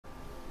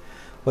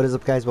What is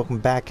up, guys? Welcome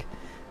back.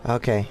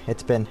 Okay,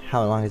 it's been,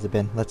 how long has it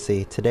been? Let's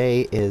see,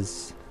 today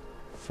is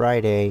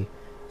Friday,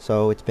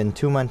 so it's been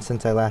 2 months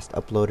since I last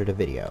uploaded a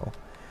video.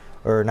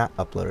 Or not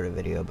uploaded a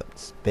video, but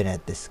it's been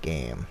at this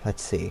game.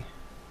 Let's see.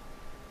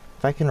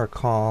 If I can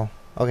recall,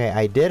 okay,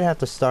 I did have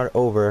to start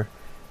over,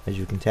 as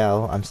you can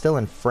tell. I'm still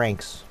in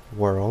Frank's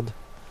world.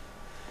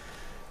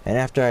 And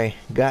after I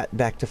got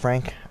back to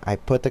Frank, I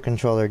put the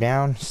controller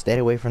down, stayed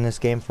away from this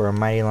game for a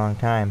mighty long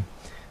time.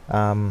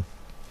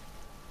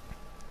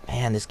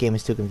 Man, this game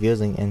is too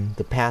confusing, and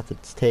the path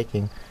it's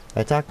taking.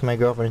 I talked to my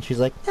girlfriend, and she's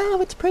like, "No,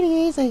 it's pretty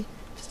easy.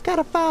 Just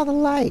gotta follow the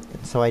light."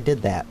 And so I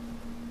did that.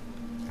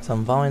 So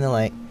I'm following the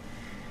light,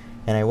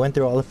 and I went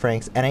through all the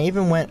Franks, and I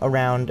even went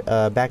around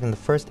back in the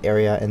first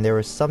area, and there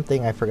was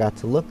something I forgot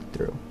to look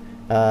through.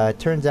 It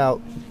turns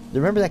out,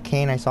 remember that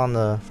cane I saw in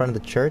the front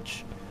of the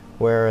church,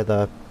 where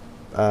the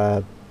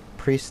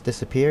priest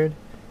disappeared?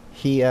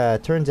 He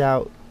turns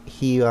out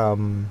he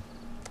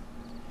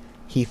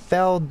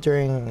fell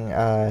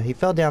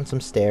down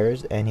some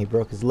stairs and he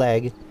broke his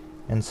leg,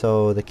 and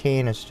so the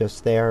cane is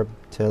just there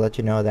to let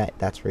you know that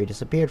that's where he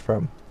disappeared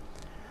from.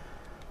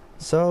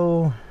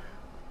 So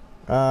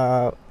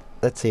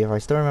let's see if I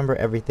still remember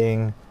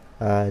everything.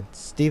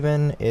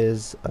 Steven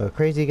is a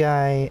crazy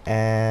guy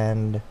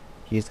and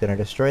he's gonna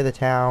destroy the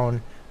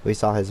town. We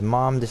saw his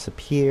mom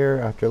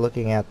disappear after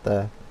looking at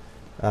the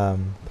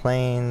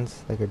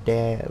planes, like her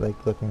dad,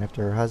 like looking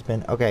after her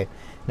husband. Okay,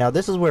 now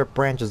this is where it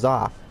branches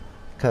off,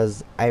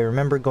 because I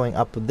remember going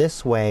up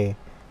this way,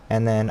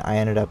 and then I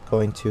ended up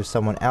going to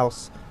someone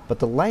else, but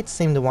the lights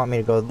seemed to want me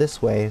to go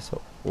this way,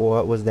 so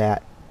what was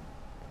that?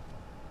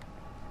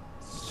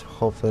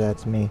 Hopefully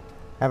that's me.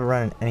 I haven't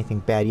run into anything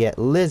bad yet.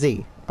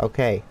 Lizzie!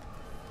 Okay.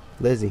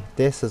 Lizzie,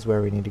 this is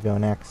where we need to go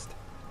next.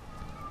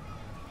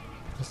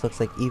 This looks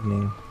like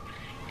evening.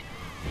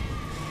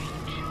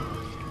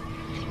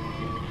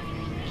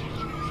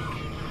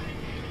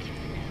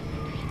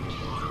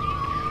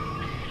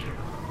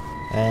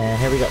 And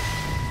here we go.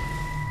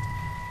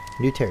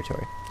 New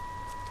territory.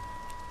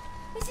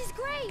 Mrs.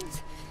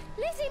 Graves!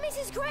 Lizzie,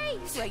 Mrs.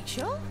 Graves!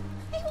 Rachel?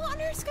 Hey, what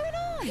on earth's going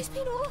on? It's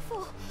been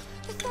awful.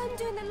 The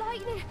thunder and the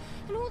lightning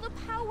and all the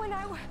power went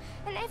out,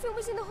 and everyone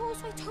was in the hall,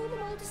 so I told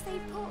them all to stay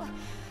put. And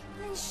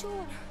then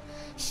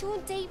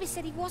Sean Davis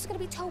said he wasn't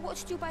going to be told what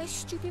to do by a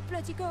stupid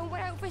bloody girl and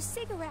went out for a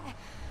cigarette.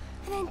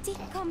 And then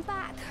didn't come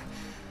back.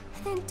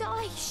 And then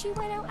Di, she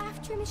went out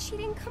after him and she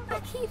didn't come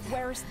back either.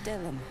 Where's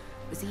Dylan?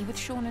 Was he with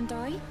Sean and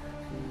Di?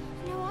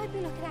 No, I've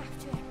been looking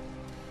after him.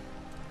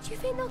 Do you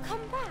think they'll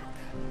come back?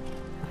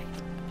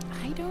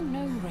 I don't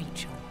know,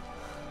 Rachel.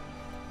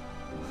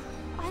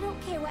 I don't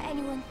care what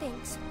anyone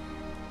thinks.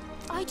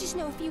 I just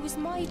know if he was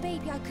my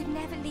baby, I could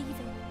never leave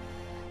him.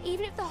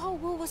 Even if the whole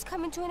world was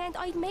coming to an end,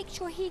 I'd make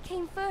sure he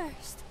came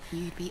first.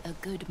 You'd be a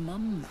good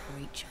mum,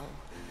 Rachel.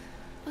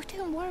 Oh,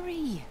 don't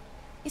worry.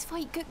 It's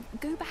fine.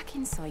 Go back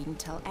inside and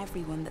tell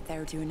everyone that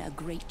they're doing a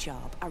great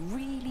job. A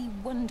really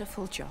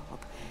wonderful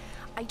job.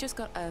 I just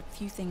got a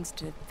few things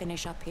to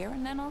finish up here,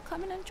 and then I'll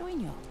come in and join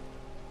you.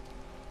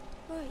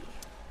 Right.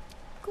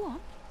 Go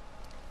on.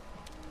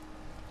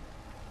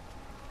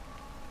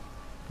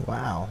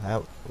 Wow,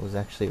 that was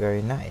actually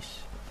very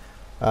nice.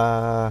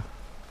 What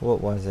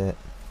was it?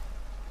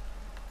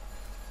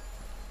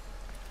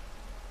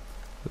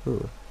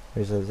 Ooh,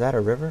 is that a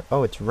river?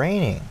 Oh, it's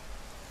raining.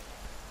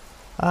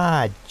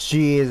 Ah,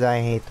 jeez, I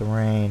hate the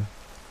rain.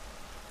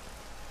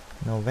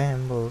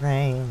 November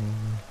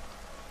rain,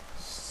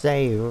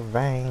 say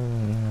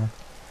rain.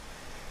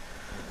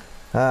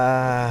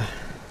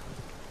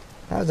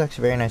 That was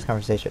actually a very nice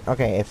conversation.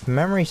 Okay, if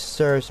memory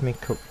serves me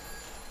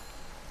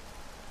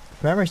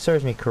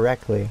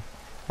correctly,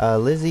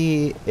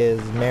 Lizzie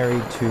is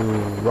married to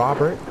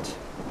Robert,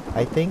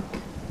 I think.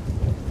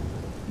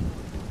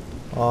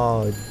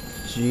 Oh,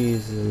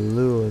 jeez,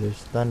 Lou, there's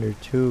thunder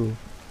too.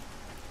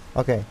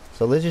 Okay,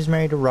 so Lizzie's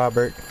married to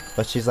Robert,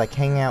 but she's like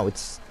hanging out with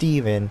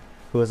Steven,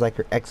 who was like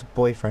her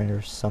ex-boyfriend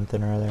or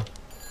something or other.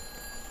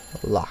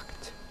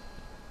 Locked.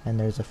 And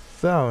there's a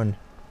phone.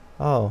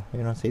 Oh,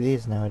 you don't see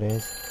these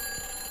nowadays.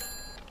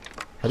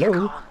 Hello?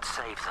 You can't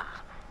save them.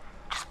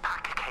 Just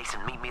pack a case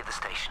and meet me at the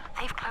station.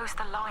 They've closed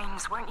the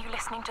lines. Weren't you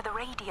listening to the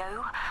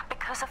radio?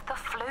 Because of the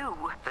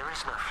flu. There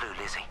is no flu,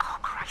 Lizzie. Oh,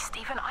 Christ,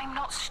 Stephen, I'm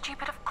not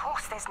stupid. Of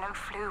course there's no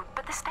flu.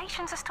 But the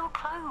stations are still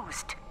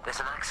closed.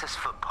 There's an access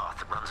footpath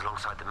that runs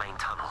alongside the main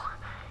tunnel.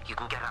 You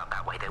can get out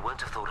that way. They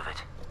won't have thought of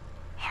it.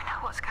 You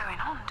know what's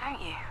going on,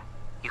 don't you?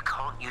 You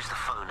can't use the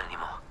phone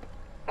anymore.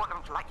 Well,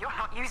 like you're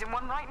not using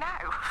one right now.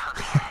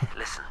 Funny.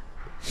 Listen.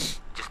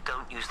 Just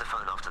don't use the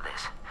phone after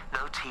this.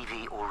 No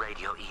TV or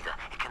radio either.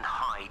 It can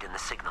hide in the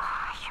signal.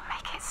 You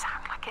make it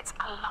sound like it's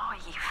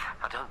alive.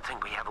 I don't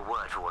think we have a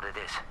word for what it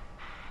is.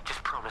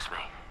 Just promise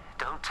me.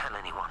 Don't tell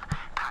anyone.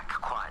 Pack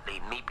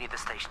quietly. Meet me at the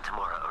station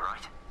tomorrow,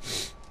 alright?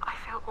 I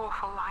feel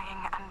awful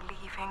lying and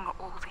leaving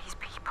all these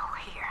people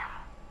here.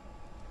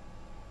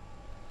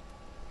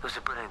 It was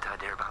a brilliant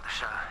idea about the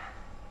show.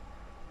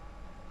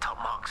 Top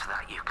marks for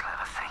that, you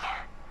clever thing.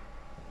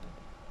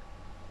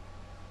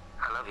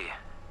 I love you.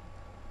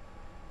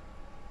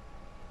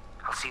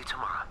 I'll see you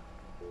tomorrow.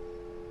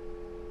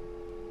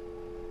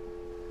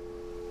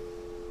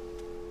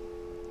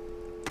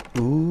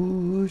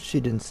 Ooh, she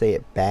didn't say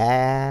it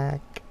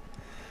back.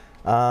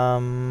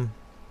 So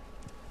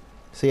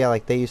yeah,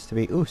 like they used to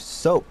be. Ooh,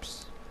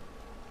 soaps.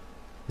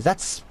 Is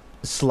that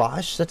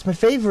slosh? That's my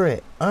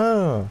favorite.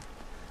 Oh.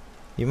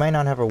 You might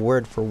not have a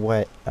word for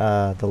what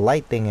the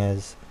light thing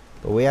is,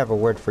 but we have a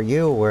word for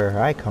you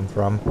where I come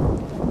from.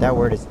 That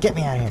word is get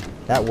me out of here.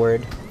 That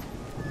word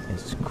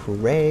is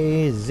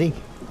crazy.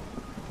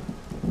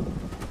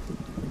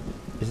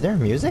 Is there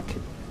music?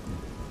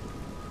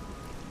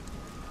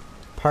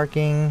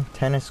 Parking,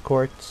 tennis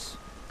courts,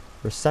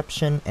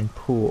 reception, and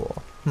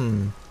pool.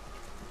 And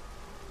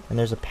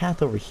there's a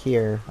path over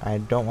here. I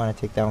don't want to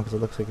take that one because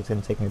it looks like it's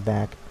going to take me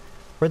back.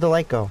 Where'd the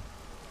light go?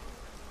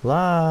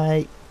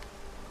 Light!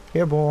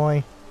 Here,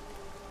 boy.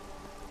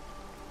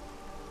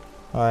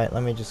 Alright,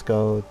 let me just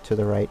go to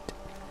the right.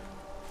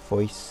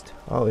 Foist.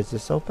 Oh, is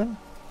this open?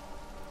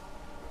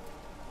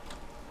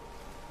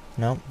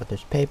 Nope, but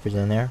there's papers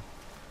in there.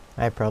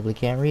 I probably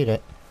can't read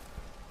it.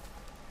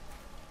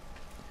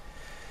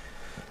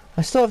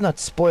 I still have not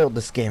spoiled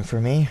this game for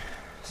me,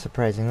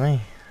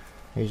 surprisingly.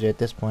 Usually at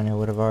this point I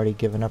would have already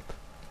given up.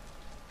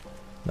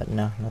 But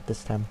no, not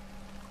this time.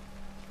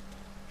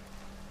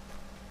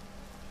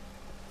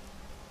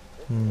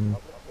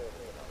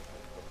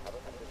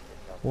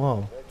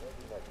 Whoa.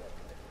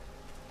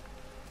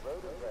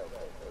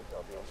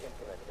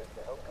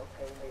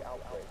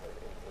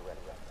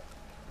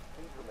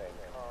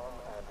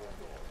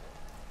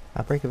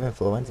 Outbreak of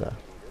influenza.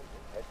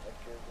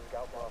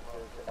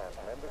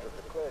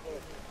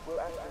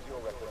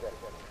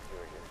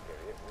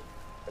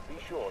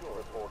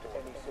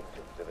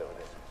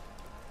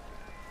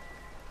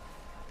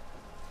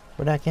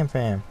 Where'd that come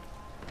from?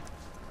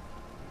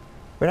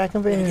 Where'd that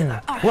come from?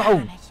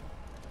 Whoa!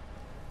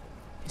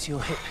 Is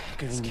your hip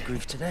giving you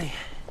grief today?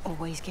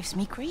 Always gives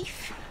me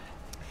grief.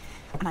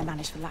 And I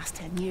managed for the last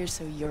 10 years,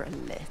 so you're a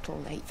little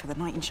late for the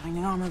knight in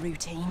shining armor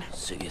routine.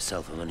 Suit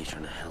yourself, I'm only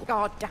trying to help.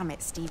 God damn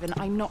it, Stephen.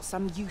 I'm not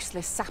some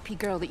useless, sappy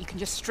girl that you can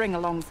just string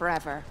along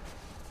forever.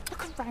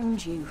 Look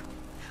around you.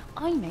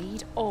 I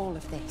made all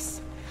of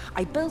this.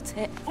 I built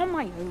it on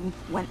my own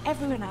when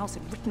everyone else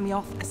had written me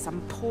off as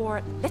some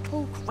poor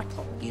little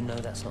cripple. You know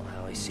that's not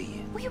how I see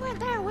you. Well, you weren't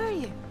there, were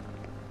you?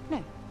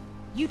 No.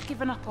 You'd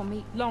given up on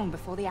me long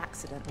before the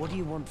accident. What do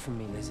you want from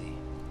me, Lizzie?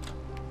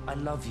 I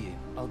love you.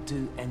 I'll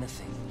do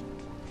anything.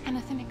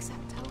 Anything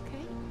except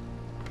okay?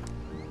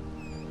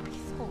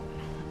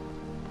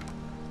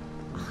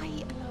 I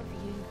love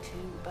you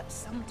too, but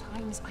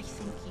sometimes I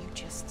think you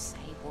just say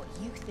what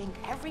you think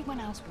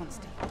everyone else wants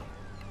to hear.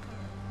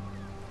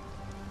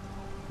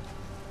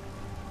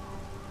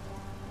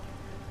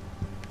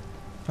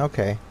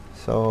 Okay,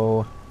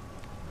 so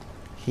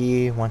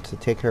he wants to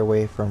take her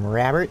away from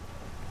Robert,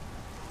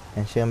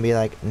 and she'll be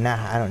like, nah,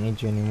 I don't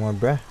need you anymore,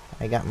 bruh.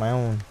 I got my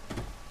own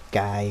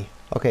guy.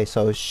 Okay,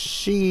 so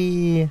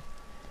she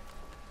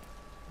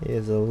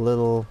is a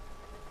little...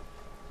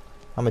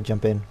 I'm gonna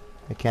jump in.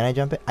 Can I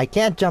jump in? I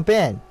can't jump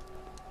in!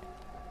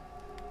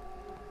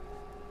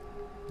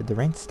 Did the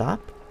rain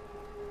stop?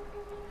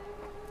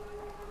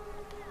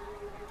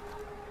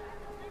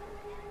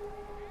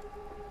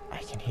 I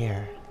can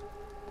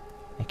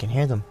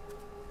hear them.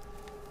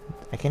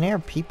 I can hear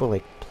people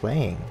like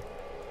playing.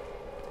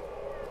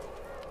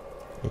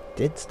 It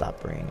did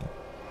stop raining.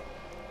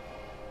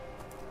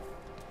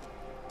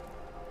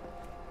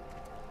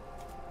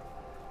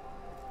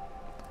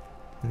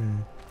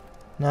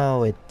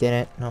 No, it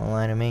didn't. Don't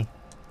lie to me.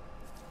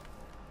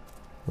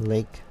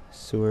 Lake,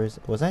 sewers.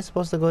 Was I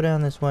supposed to go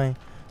down this way?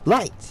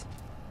 Lights!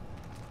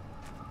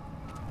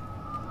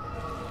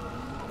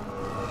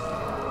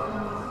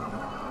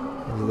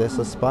 Is this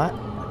a spot?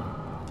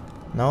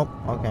 Nope.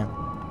 Okay.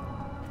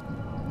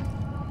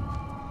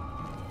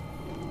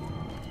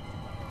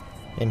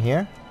 In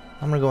here?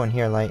 I'm gonna go in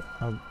here, Light.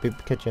 I'll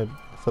catch you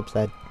flip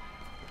side.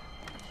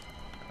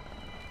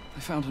 I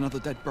found another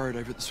dead bird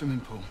over at the swimming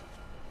pool.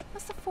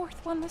 That's the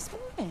fourth one this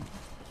morning.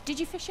 Did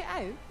you fish it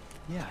out?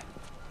 Yeah.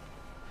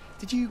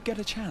 Did you get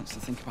a chance to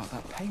think about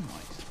that pay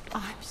rise?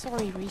 Oh, I'm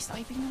sorry, Reese.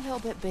 I've been a little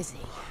bit busy.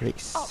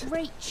 Reese. Oh,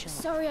 Rachel.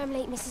 Sorry I'm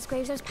late, Mrs.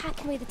 Graves. I was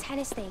packing away the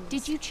tennis things.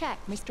 Did you check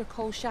Mr.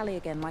 Cole Shelley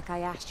again like I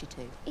asked you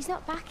to? He's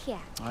not back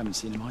yet. I haven't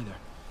seen him either.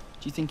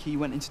 Do you think he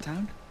went into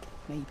town?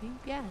 Maybe,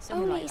 yeah,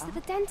 something Only like it's that.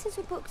 that the Dentons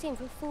were booked in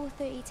for a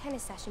 4:30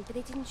 tennis session, but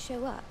they didn't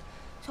show up.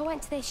 So I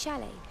went to their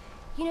chalet.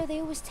 You know, they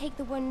always take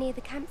the one near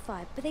the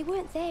campfire, but they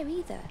weren't there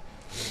either.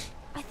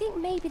 I think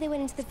maybe they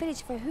went into the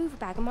village for a hoover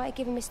bag and might have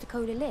given Mr.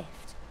 Cole a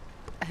lift.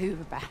 A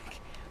hoover bag?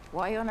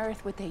 Why on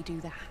earth would they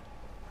do that?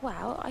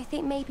 Well, I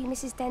think maybe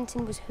Mrs.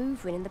 Denton was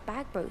hoovering and the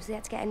bag broke, so they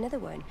had to get another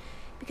one.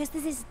 Because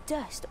there's this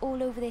dust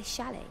all over this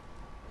chalet.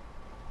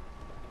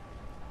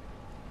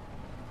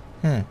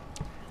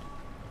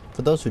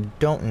 For those who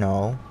don't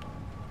know,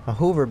 a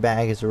hoover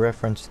bag is a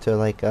reference to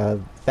like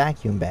a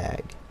vacuum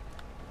bag.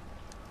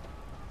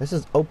 This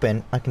is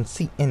open. I can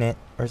see in it.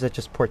 Or is that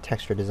just poor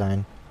texture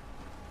design?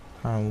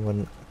 I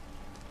wouldn't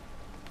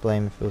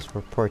blame if it was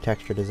for poor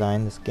texture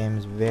design. This game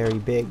is very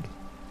big.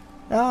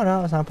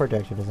 No, it's not poor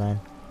texture design.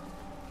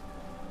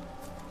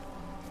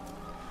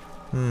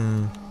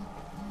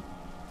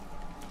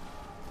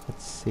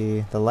 Let's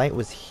see. The light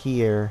was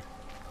here.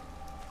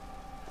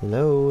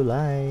 Hello,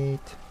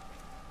 light.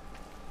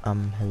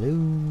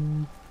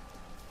 Hello.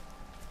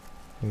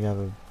 We have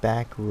a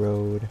back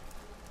road.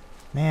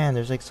 Man,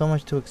 there's like so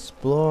much to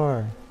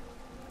explore.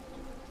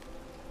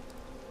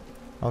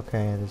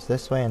 Okay, there's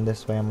this way and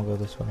this way. I'm gonna go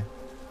this way.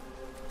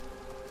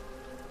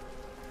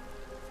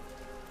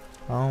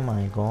 Oh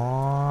my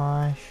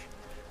gosh.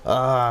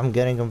 I'm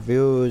getting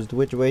confused.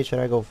 Which way should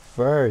I go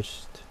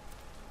first?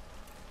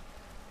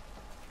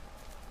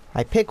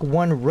 I pick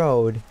one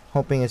road,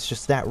 hoping it's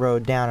just that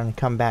road down and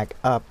come back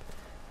up.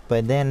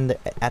 But then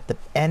at the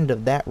end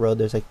of that road,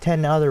 there's like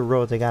 10 other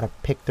roads I gotta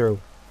pick through.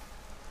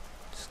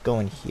 Just go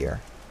in here.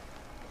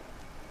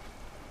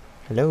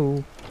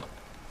 Hello?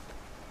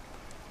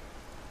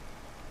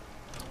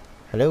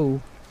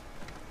 Hello?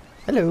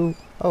 Hello?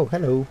 Oh,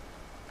 hello.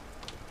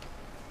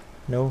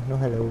 No, no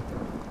hello.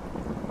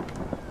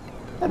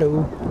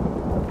 Hello.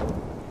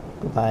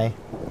 Goodbye.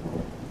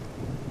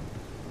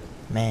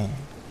 Man.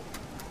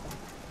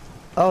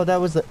 Oh,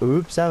 that was the...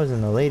 Oops, that was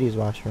in the ladies'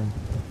 washroom.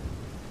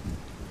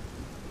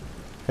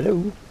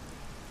 Hello.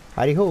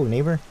 Howdy ho,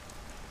 neighbor.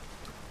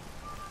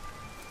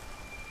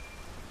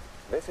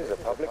 This is a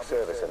public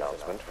service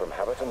announcement from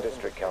Haverton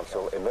District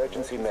Council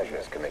Emergency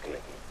Measures Committee.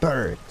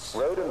 Birds.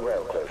 Road and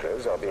rail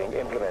closures are being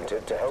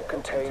implemented to help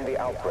contain the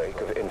outbreak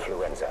of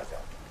influenza.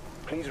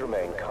 Please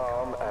remain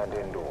calm and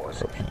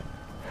indoors.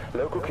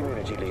 Local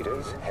community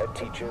leaders, head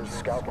teachers,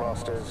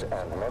 scoutmasters,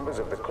 and members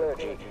of the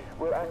clergy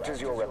will act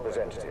as your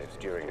representatives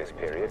during this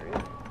period.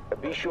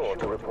 Be sure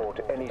to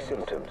report any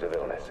symptoms of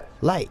illness.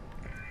 Light.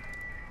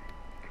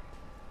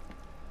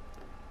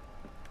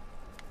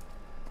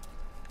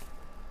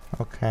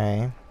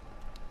 Okay.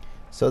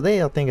 So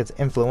they'll think it's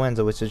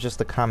influenza, which is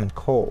just a common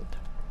cold.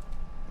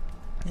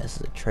 This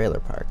is a trailer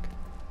park.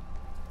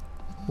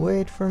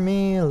 Wait for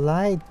me,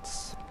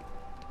 lights.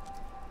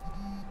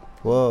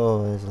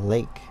 Whoa, there's a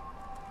lake.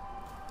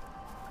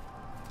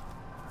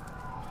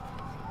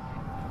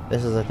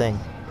 This is a thing.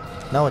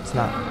 No, it's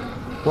not.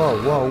 Whoa,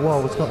 whoa,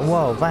 whoa, what's going...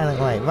 Whoa, violent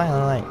light,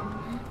 violent light.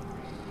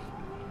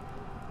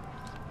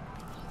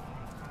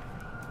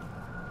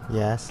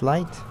 Yes,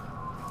 light?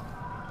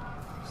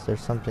 Is there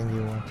something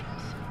you want?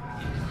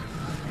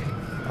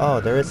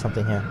 Oh, there is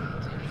something here.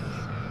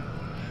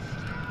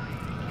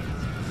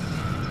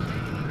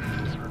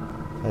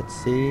 Let's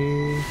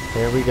see.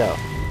 There we go.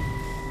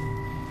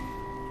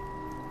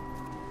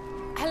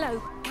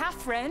 Hello,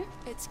 Catherine.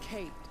 It's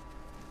Kate.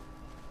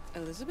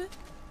 Elizabeth?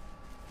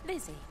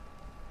 Lizzie.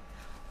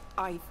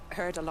 I've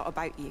heard a lot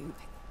about you.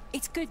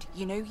 It's good,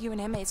 you know, you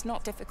and him. It's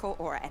not difficult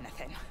or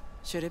anything.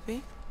 Should it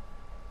be?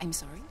 I'm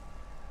sorry?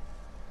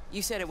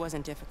 You said it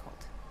wasn't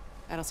difficult.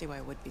 I don't see why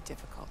it would be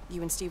difficult.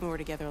 You and Stephen were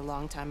together a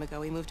long time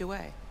ago. He moved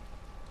away.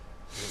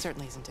 It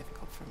certainly isn't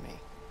difficult for me.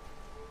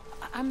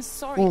 I'm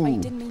sorry. Ooh. I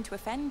didn't mean to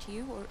offend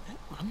you or...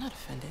 I'm not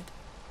offended.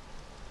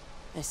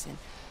 Listen,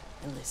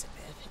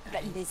 Elizabeth.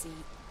 But Lizzie,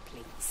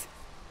 please.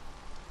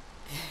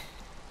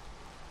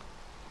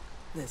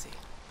 Lizzie.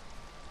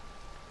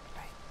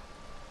 Right.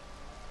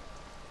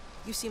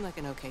 You seem like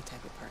an okay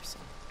type of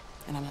person.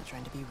 And I'm not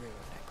trying to be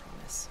rude, I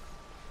promise.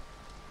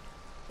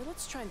 But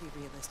let's try and be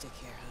realistic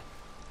here, huh?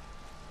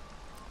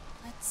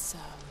 Let's,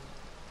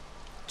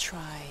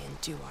 try and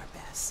do our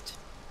best.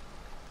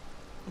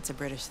 It's a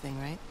British thing,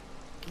 right?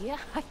 Yeah,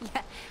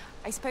 yeah.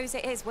 I suppose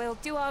it is. We'll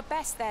do our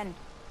best then.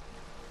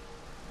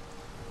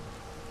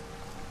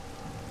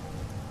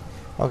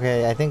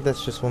 Okay, I think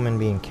that's just women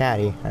being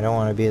catty. I don't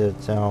want to be the,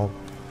 you know,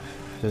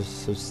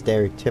 just a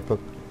stereotypical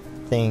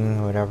thing,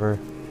 or whatever.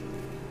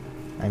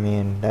 I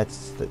mean,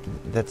 that's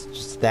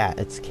just that.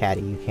 It's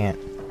catty. You can't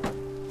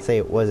say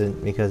it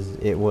wasn't because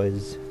it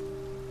was.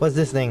 What's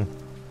this thing?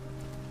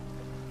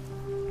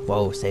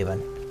 Whoa,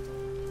 Savin.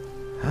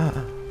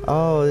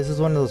 Oh, this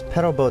is one of those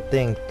pedal boat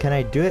things. Can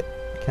I do it?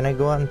 Can I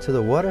go out into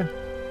the water?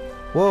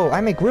 Whoa, I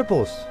make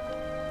ripples.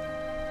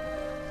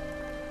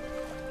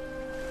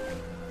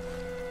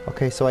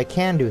 Okay, so I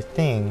can do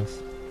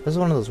things. This is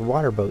one of those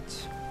water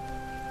boats.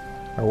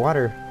 Or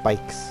water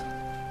bikes.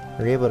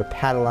 You're able to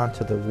paddle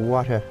onto the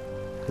water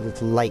because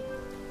it's light.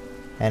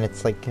 And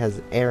it's like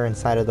has air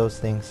inside of those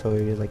things, so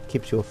it like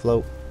keeps you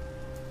afloat.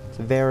 It's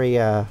very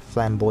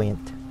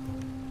flamboyant.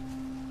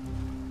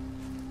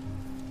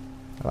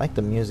 I like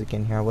the music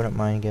in here. I wouldn't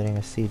mind getting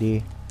a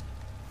CD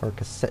or a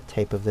cassette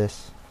tape of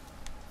this.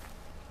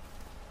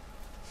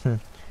 You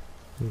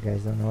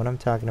guys don't know what I'm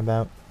talking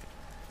about.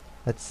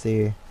 Let's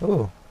see.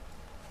 Ooh.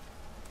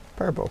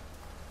 Purple.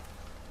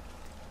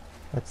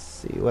 Let's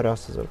see. What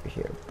else is over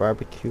here?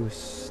 Barbecue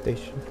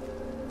station.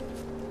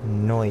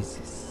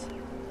 Noises.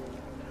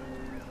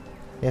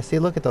 Yeah, see,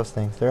 look at those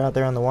things. They're out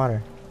there on the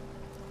water.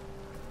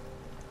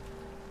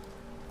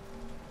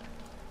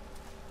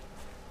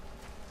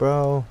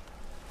 Bro.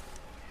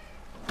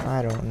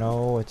 I don't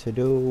know what to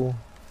do.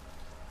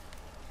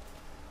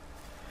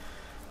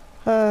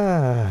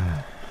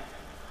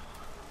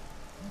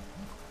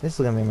 This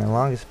is gonna be my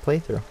longest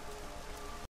playthrough.